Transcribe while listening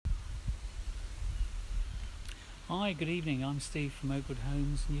Hi, good evening. I'm Steve from Oakwood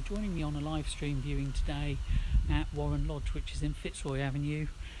Homes, and you're joining me on a live stream viewing today at Warren Lodge, which is in Fitzroy Avenue,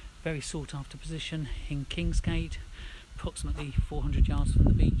 very sought after position in Kingsgate, approximately 400 yards from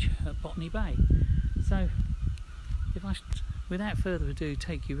the beach at Botany Bay. So if I should, without further ado,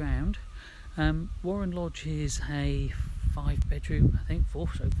 take you round, Warren Lodge is a 5-bedroom, I think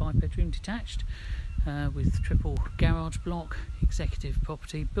 5-bedroom detached with triple garage block, executive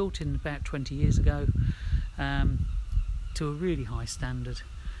property, built in about 20 years ago to a really high standard,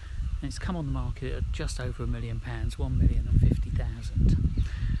 and it's come on the market at just over £1 million, £1,050,000.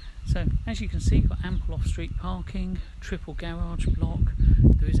 So as you can see, you've got ample off-street parking, triple garage block.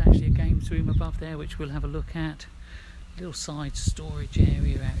 There is actually a games room above there which we'll have a look at, a little side storage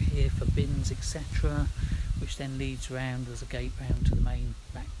area out here for bins, etc., which then leads round. There's a gate round to the main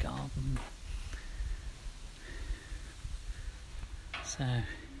back garden. So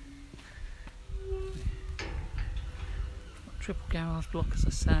triple garage block, as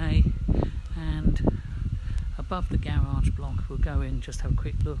I say, and above the garage block we'll go in, just have a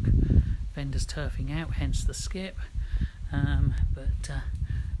quick look. Vendors turfing out, hence the skip, but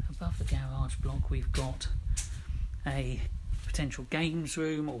above the garage block we've got a potential games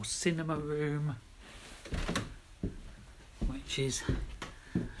room or cinema room, which is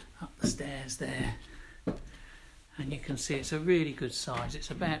up the stairs there, and you can see it's a really good size. It's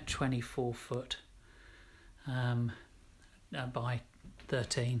about 24 foot by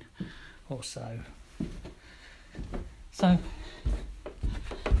 13 or so. So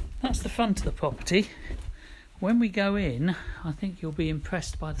that's the front of the property. When we go in, I think you'll be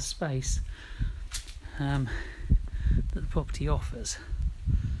impressed by the space that the property offers.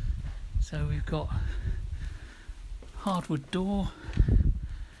 So we've got hardwood door,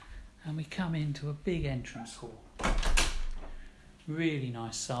 and we come into a big entrance hall. Really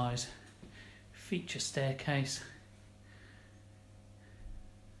nice size, feature staircase,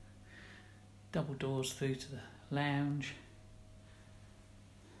 double doors through to the lounge,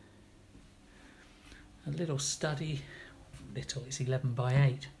 a little study, it's 11 by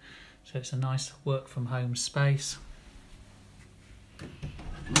 8, so it's a nice work from home space,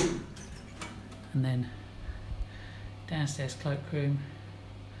 and then downstairs cloakroom,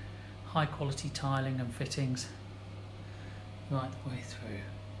 high quality tiling and fittings right the way through.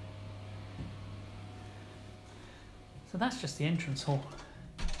 So that's just the entrance hall.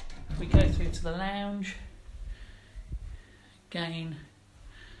 If we go through to the lounge, again,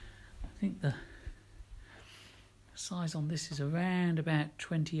 I think the size on this is around about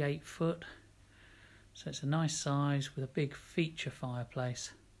 28 foot, so it's a nice size with a big feature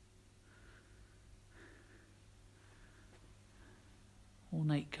fireplace.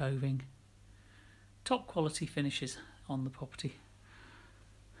 Ornate coving, top quality finishes on the property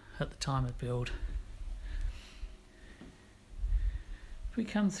at the time of build. If we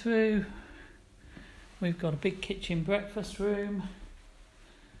come through, we've got a big kitchen breakfast room.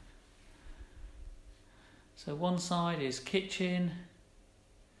 So one side is kitchen,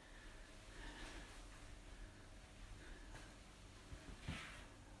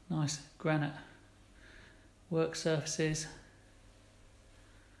 nice granite work surfaces,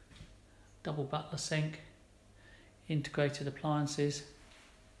 double butler sink, integrated appliances,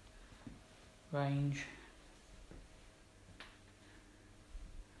 range,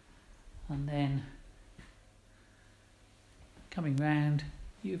 and then coming round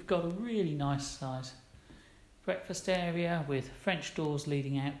you've got a really nice size breakfast area with French doors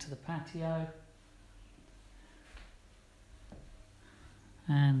leading out to the patio,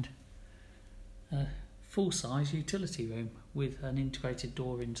 and a full-size utility room with an integrated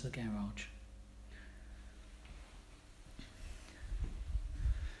door into the garage.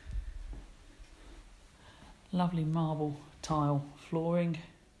 Lovely marble tile flooring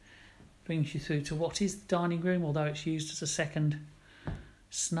brings you through to what is the dining room, although it's used as a second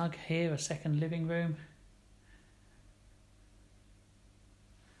snug here, a second living room.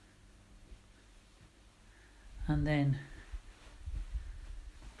 And then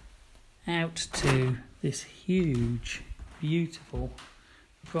out to this huge, beautiful,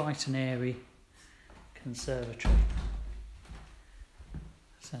 bright and airy conservatory.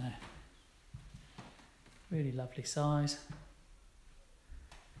 So, really lovely size.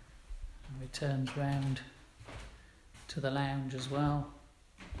 And returns round to the lounge as well.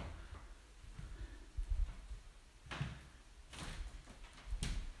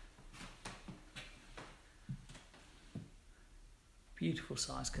 Beautiful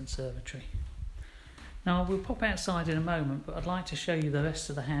size conservatory. Now we'll pop outside in a moment, but I'd like to show you the rest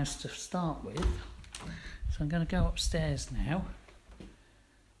of the house to start with. So I'm going to go upstairs now.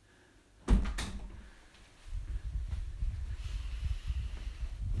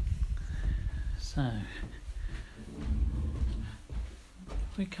 So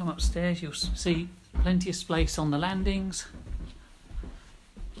if we come upstairs, you'll see plenty of space on the landings,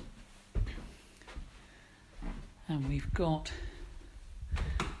 and we've got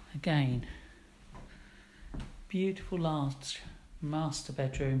again beautiful large master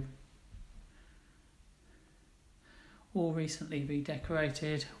bedroom, all recently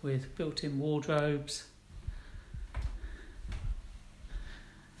redecorated with built-in wardrobes,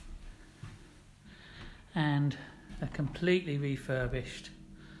 and a completely refurbished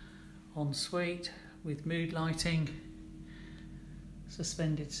ensuite with mood lighting,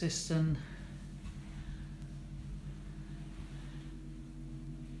 suspended cistern,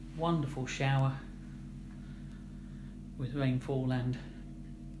 wonderful shower with rainfall and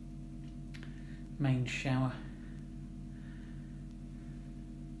main shower.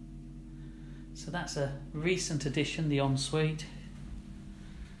 So that's a recent addition, the ensuite,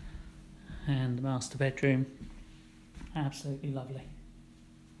 and the master bedroom, absolutely lovely.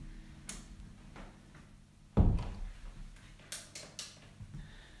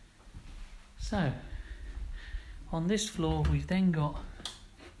 So on this floor we've then got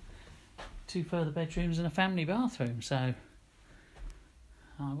 2 further bedrooms and a family bathroom, so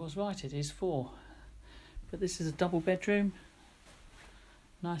I was right, it is 4, but this is a double bedroom,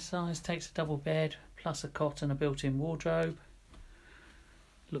 nice size, takes a double bed plus a cot and a built-in wardrobe,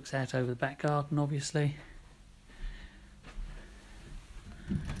 looks out over the back garden obviously.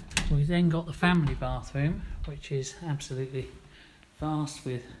 We've then got the family bathroom, which is absolutely vast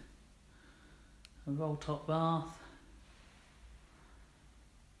with a roll top bath,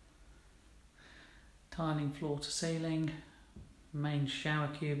 tiling floor to ceiling, main shower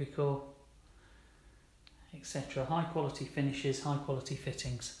cubicle, etc. High quality finishes, high quality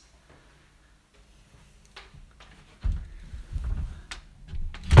fittings.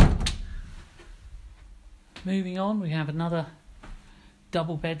 Moving on, we have another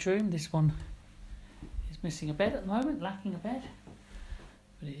double bedroom. This one is missing a bed at the moment, lacking a bed,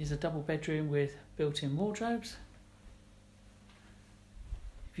 but it is a double bedroom with built-in wardrobes.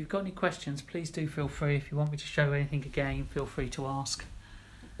 If you've got any questions, please do feel free. If you want me to show anything again, feel free to ask.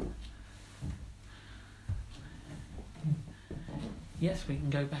 Yes, we can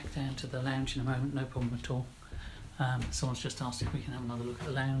go back down to the lounge in a moment, no problem at all. Someone's just asked if we can have another look at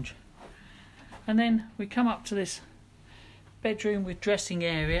the lounge. And then we come up to this bedroom with dressing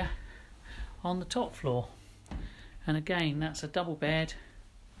area on the top floor. And again, that's a double bed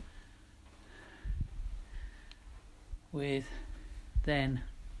with then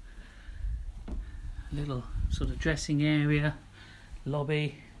a little sort of dressing area,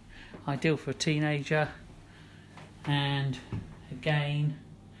 lobby, ideal for a teenager, and again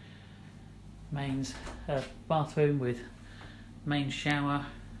bathroom with main shower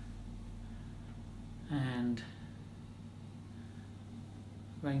and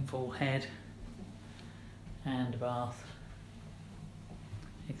rainfall head and bath,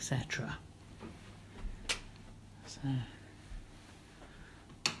 etc. So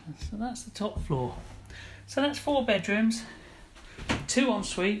that's the top floor. So that's 4 bedrooms, 2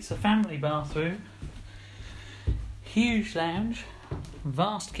 en-suites, a family bathroom, huge lounge,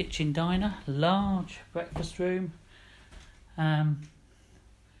 vast kitchen diner, large breakfast room,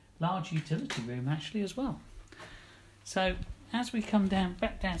 large utility room actually as well. So as we come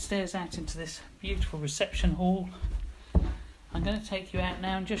back downstairs out into this beautiful reception hall, I'm going to take you out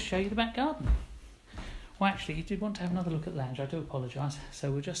now and just show you the back garden. Well, actually, you did want to have another look at the lounge, I do apologise.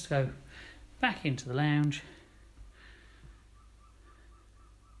 So we'll just go back into the lounge.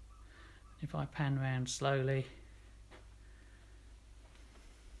 If I pan round slowly,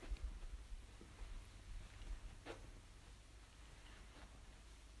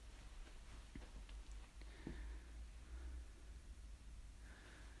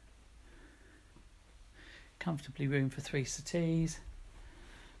 comfortably room for 3 settees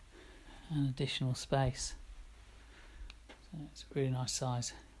and additional space, so it's a really nice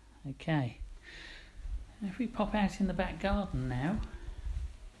size. Okay, if we pop out in the back garden now,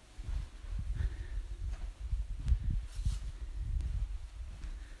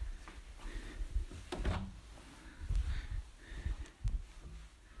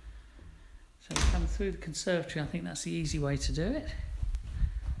 so we come through the conservatory. I think that's the easy way to do it.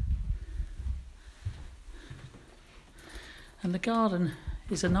 And the garden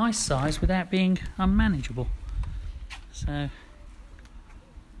is a nice size without being unmanageable. So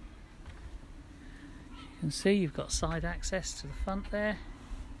you can see you've got side access to the front there,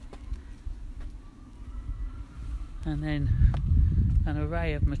 and then an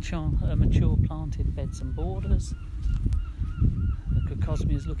array of mature planted beds and borders. The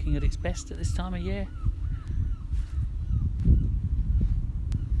microcosmia is looking at its best at this time of year.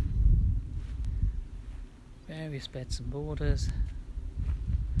 Various beds and borders.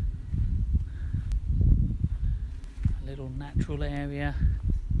 A little natural area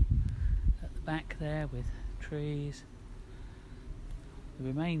at the back there with trees. The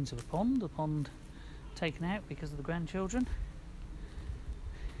remains of a pond, taken out because of the grandchildren.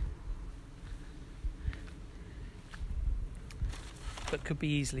 But could be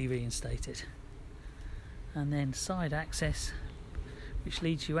easily reinstated. And then side access, which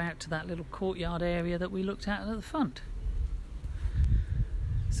leads you out to that little courtyard area that we looked at the front.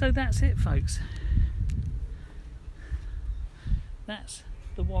 So that's it, folks. That's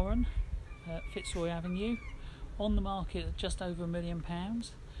the Warren at Fitzroy Avenue, on the market at just over £1 million.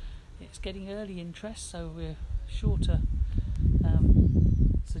 It's getting early interest, so we're sure to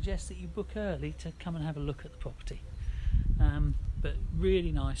suggest that you book early to come and have a look at the property. But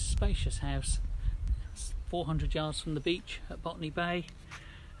really nice, spacious house. It's 400 yards from the beach at Botany Bay,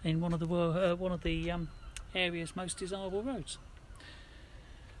 in one of the area's most desirable roads.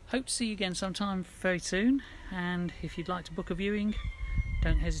 Hope to see you again sometime very soon, and if you'd like to book a viewing,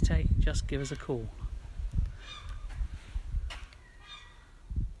 don't hesitate, just give us a call.